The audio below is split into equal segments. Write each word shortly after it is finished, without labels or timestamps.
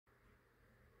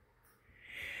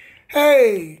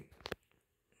Hey,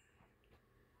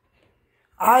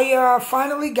 I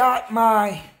finally got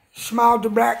my Smile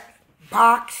Direct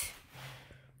box.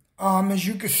 As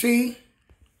you can see,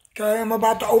 okay, I'm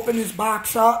about to open this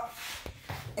box up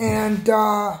and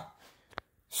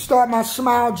start my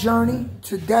smile journey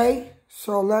today.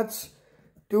 So let's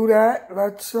do that.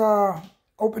 Let's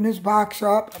open this box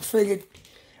up. I figured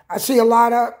I see a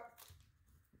lot of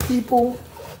people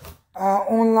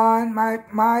online.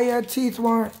 My teeth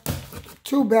weren't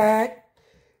too bad.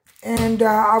 And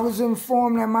I was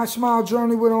informed that my smile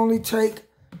journey would only take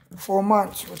 4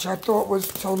 months, which I thought was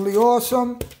totally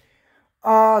awesome.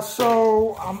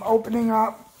 So I'm opening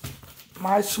up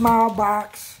my smile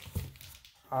box.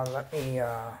 Let me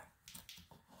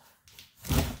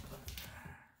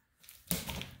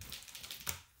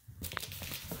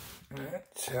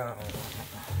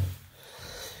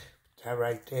that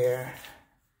right there.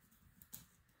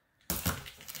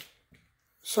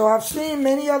 So I've seen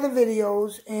many other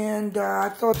videos, and I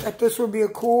thought that this would be a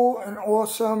cool and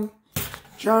awesome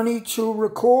journey to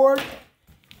record.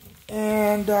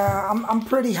 And I'm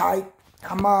pretty hyped.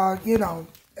 I'm,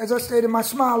 as I stated, my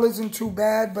smile isn't too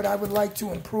bad, but I would like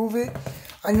to improve it.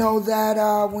 I know that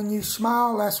when you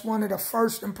smile, that's one of the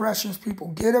first impressions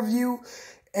people get of you.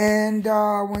 And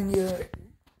when your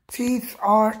teeth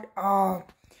aren't,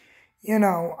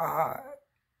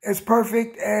 as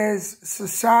perfect as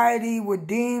society would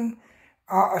deem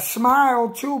a smile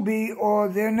to be, or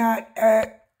they're not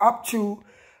up to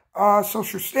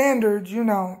social standards,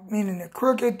 meaning they're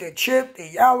crooked, they're chipped,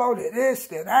 they're yellow, they're this,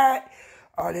 they're that,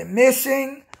 they're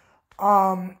missing.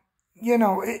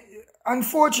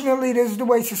 Unfortunately, this is the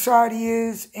way society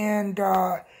is, and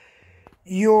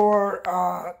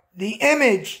the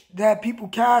image that people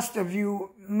cast of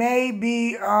you may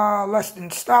be less than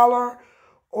stellar,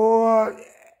 or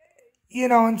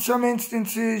in some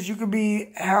instances, you could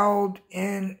be held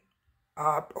in,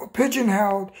 or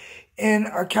pigeonholed in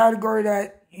a category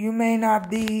that you may not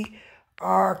be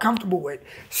comfortable with.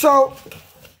 So,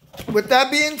 with that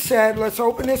being said, let's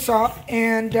open this up.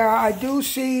 And I do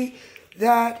see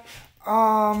that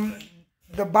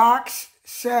the box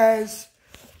says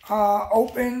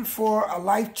open for a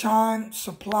lifetime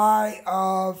supply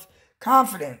of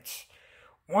confidence.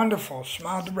 Wonderful.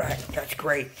 Smile Direct. That's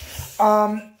great.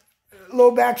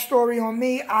 Little backstory on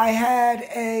me. I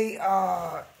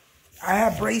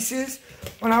had braces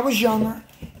when I was younger,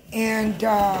 and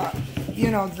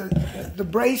the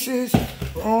braces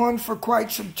were on for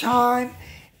quite some time,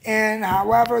 and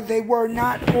however they were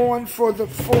not on for the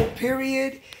full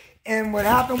period. And what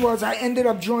happened was I ended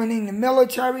up joining the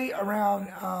military around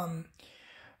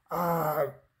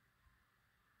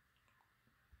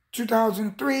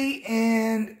 2003,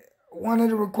 and one of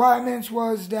the requirements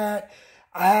was that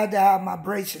I had to have my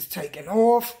braces taken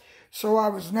off, so I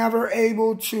was never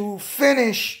able to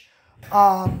finish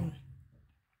my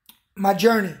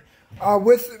journey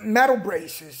with metal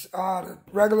braces, the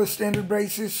regular standard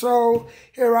braces. So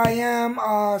here I am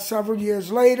several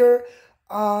years later,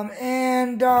 I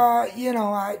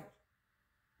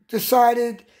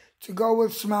decided to go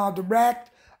with Smile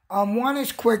Direct. One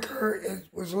is quicker, it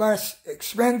was less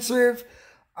expensive,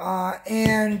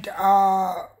 and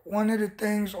one of the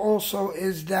things also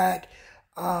is that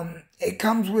it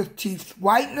comes with teeth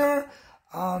whitener.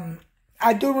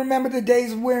 I do remember the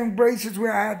days of wearing braces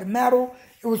where I had the metal.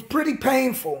 It was pretty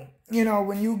painful,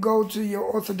 when you go to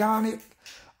your orthodontic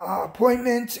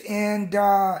appointments and,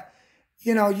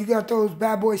 you got those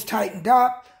bad boys tightened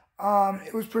up.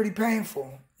 It was pretty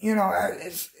painful.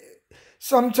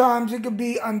 Sometimes it could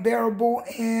be unbearable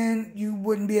and you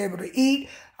wouldn't be able to eat.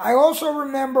 I also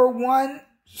remember one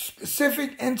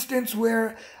specific instance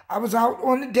where I was out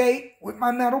on a date with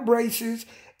my metal braces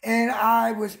and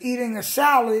I was eating a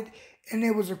salad and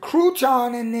there was a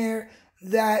crouton in there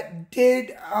that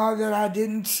I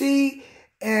didn't see,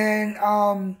 and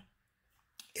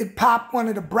it popped one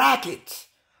of the brackets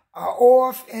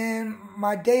off, and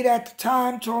my date at the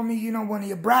time told me, one of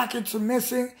your brackets are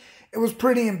missing. It was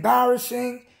pretty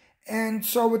embarrassing. And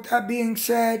so with that being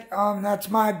said, that's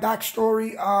my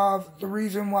backstory of the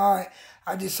reason why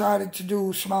I decided to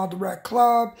do Smile Direct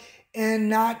Club and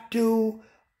not do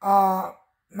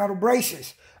metal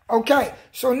braces. Okay,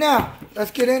 so now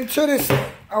let's get into this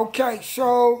thing. Okay,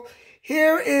 so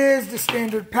here is the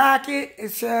standard packet.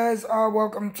 It says,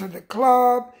 welcome to the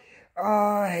club.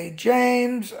 Hey,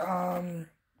 James. And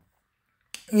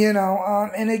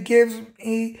it gives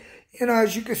me,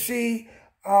 as you can see,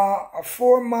 a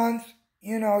 4-month,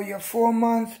 your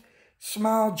 4-month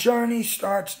smile journey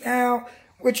starts now,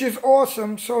 which is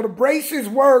awesome. So the braces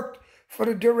worked for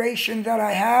the duration that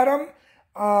I had them.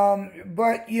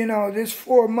 But, you know, this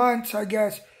 4 months, I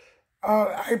guess,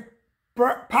 I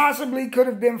possibly could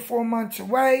have been 4 months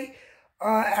away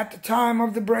at the time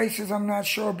of the braces. I'm not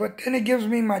sure. But then it gives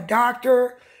me my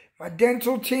doctor, my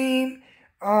dental team,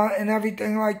 and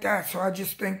everything like that. So I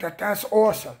just think that that's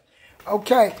awesome.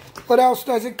 Okay, what else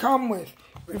does it come with?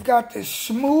 We've got this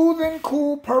smooth and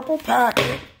cool purple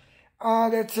packet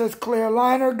that says Clear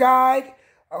Aligner Guide.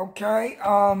 Okay,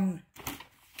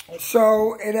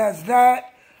 so it has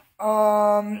that.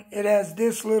 It has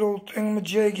this little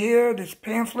thingamajig here, this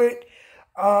pamphlet.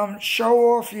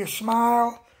 Show off your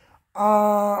smile.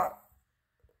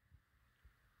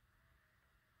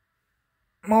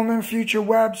 Moment Future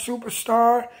Web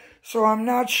Superstar. So I'm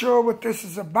not sure what this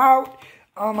is about.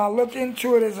 I looked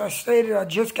into it, as I stated. I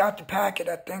just got the packet.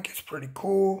 I think it's pretty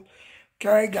cool.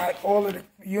 Okay, got all of the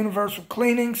universal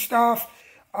cleaning stuff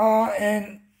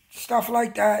and stuff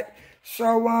like that.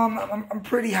 So I'm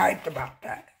pretty hyped about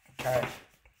that. Okay,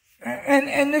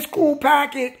 and this cool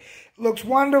packet looks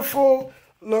wonderful.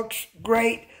 Looks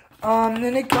great.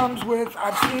 Then it comes with,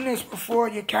 I've seen this before,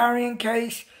 your carrying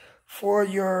case for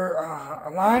your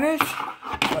aligners.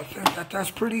 I think that that's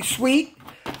pretty sweet.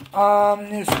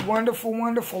 This wonderful,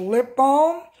 wonderful lip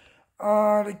balm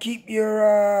to keep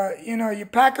your, your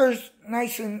packers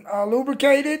nice and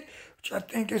lubricated, which I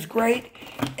think is great.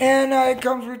 And it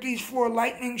comes with these 4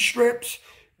 lightning strips,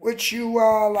 which you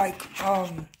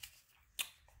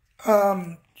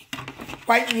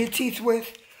whiten your teeth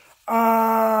with.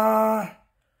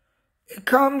 It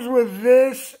comes with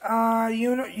this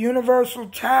universal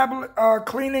tablet,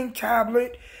 cleaning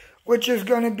tablet, which is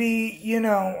going to be,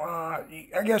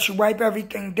 I guess you wipe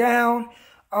everything down.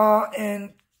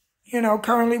 And,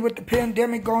 currently with the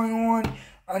pandemic going on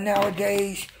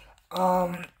nowadays,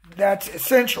 that's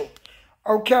essential.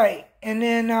 Okay, and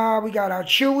then we got our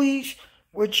Chewies,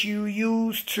 which you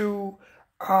use to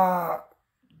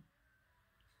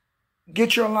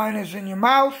get your aligners in your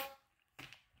mouth.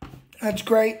 That's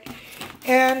great.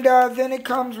 And then it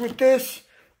comes with this,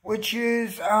 which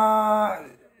is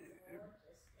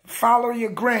Follow Your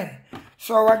Grin.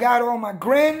 So I got all my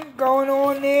grin going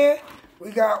on there. We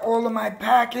got all of my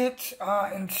packets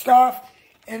and stuff.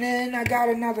 And then I got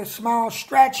another smile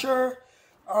stretcher,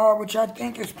 which I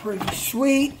think is pretty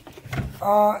sweet.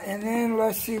 And then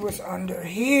let's see what's under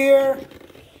here.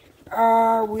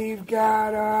 We've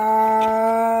got...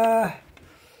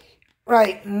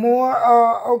 Right, more,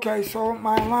 okay, so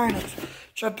my aligners,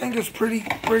 which I think is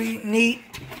pretty neat,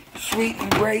 sweet,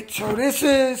 and great. So this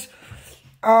is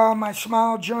my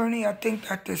smile journey. I think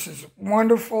that this is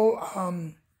wonderful.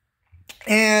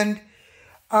 And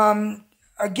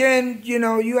again,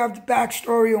 you have the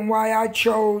backstory on why I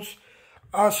chose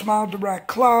Smile Direct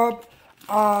Club.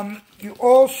 You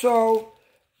also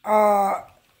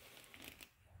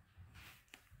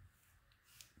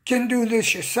can do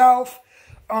this yourself.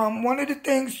 One of the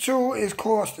things, too, is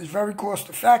cost. It's very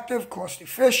cost-effective,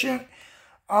 cost-efficient,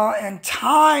 and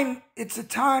time, it's a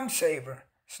time saver.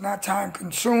 It's not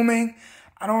time-consuming.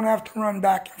 I don't have to run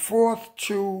back and forth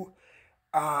to,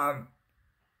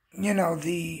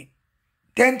 the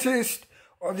dentist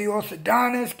or the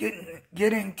orthodontist,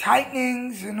 getting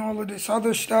tightenings and all of this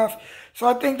other stuff. So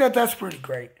I think that that's pretty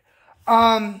great.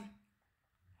 I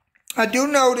do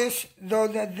notice, though,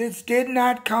 that this did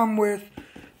not come with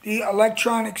the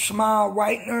electronic smile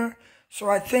whitener, so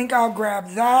I think I'll grab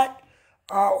that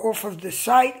off of the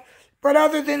site. But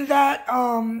other than that,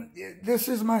 this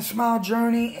is my smile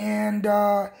journey, and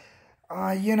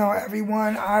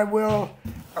everyone, I will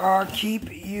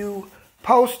keep you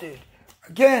posted.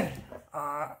 Again,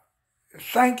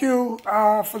 thank you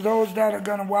for those that are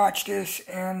gonna watch this,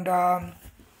 and I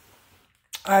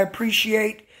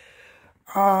appreciate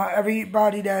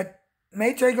everybody that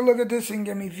may take a look at this and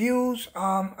give me views.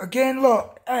 Again,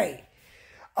 look, hey,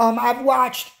 I've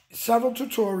watched several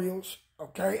tutorials,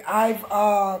 okay? I've,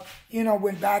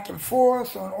 went back and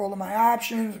forth on all of my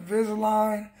options,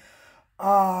 Invisalign,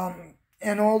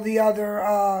 and all the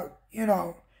other,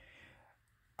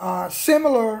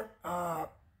 similar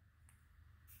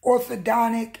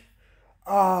orthodontic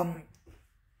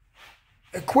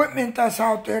equipment that's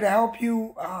out there to help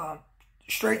you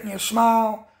straighten your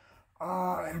smile,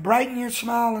 and brighten your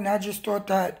smile, and I just thought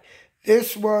that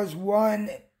this was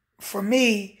one, for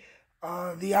me,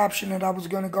 the option that I was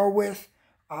going to go with,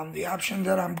 the option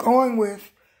that I'm going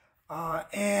with,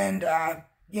 and, I'll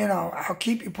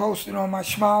keep you posted on my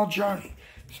smile journey.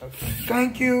 So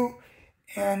thank you,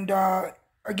 and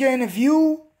again, if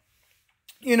you,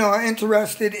 are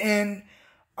interested in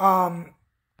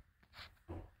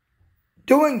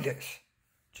doing this,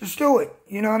 just do it,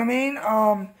 you know what I mean?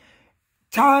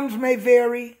 Times may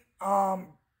vary.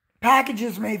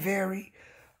 Packages may vary,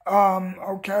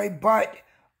 okay, but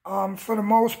for the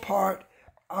most part,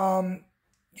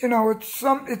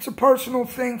 it's a personal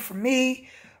thing for me,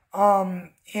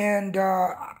 and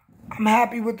I'm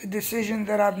happy with the decision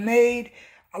that I've made.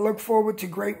 I look forward to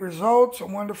great results, a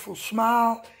wonderful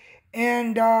smile,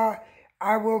 and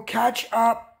I will catch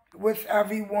up with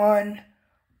everyone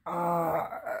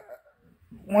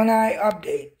when I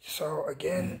update. So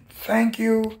again, thank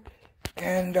you,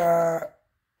 and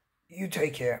you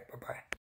take care. Bye-bye.